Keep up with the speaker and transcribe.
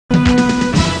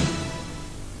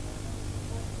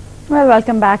Well,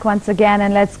 welcome back once again,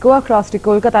 and let's go across to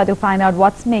Kolkata to find out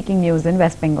what's making news in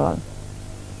West Bengal.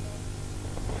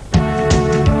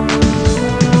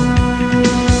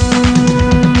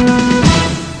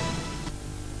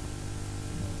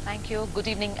 Thank you. Good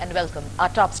evening and welcome. Our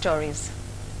top stories.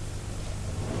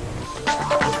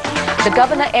 The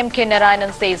Governor M.K.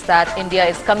 Narayanan says that India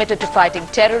is committed to fighting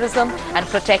terrorism and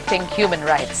protecting human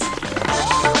rights.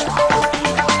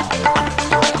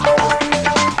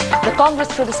 The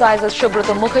Congress criticizes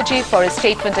Subrata Mukherjee for his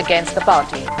statement against the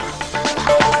party.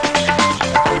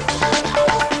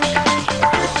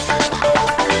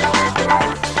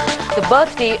 The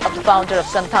birthday of the founder of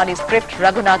Santhali script,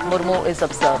 Raghunath Murmu, is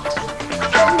observed.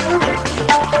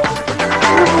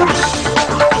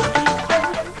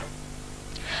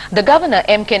 The Governor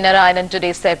M.K. Narayanan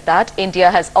today said that India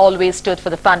has always stood for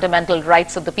the fundamental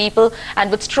rights of the people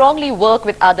and would strongly work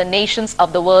with other nations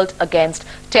of the world against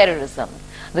terrorism.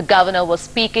 The Governor was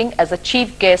speaking as a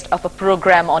chief guest of a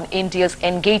program on India's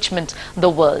engagement the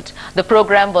world. The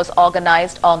program was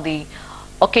organized on the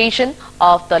occasion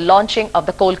of the launching of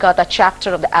the Kolkata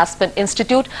chapter of the Aspen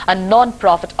Institute, a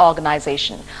non-profit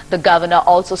organization. The Governor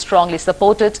also strongly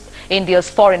supported India's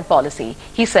foreign policy.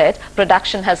 He said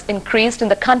production has increased in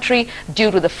the country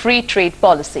due to the free trade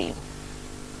policy.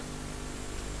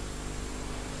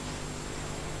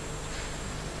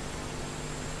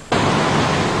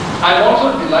 I'm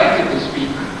also delighted to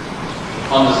speak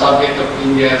on the subject of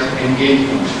India's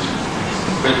engagement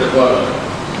with the world.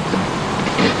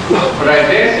 But I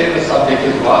dare say the subject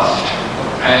is vast,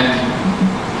 and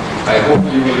I hope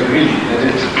you will agree that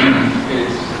it's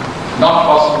not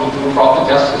possible to do proper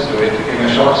justice to it in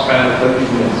a short span of 30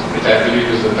 minutes, which I believe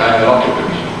is the time allotted to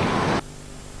me.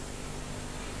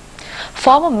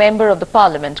 Former Member of the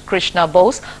Parliament Krishna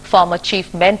Bose, former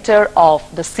Chief Mentor of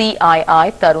the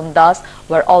CII Tarun Das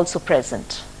were also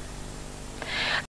present.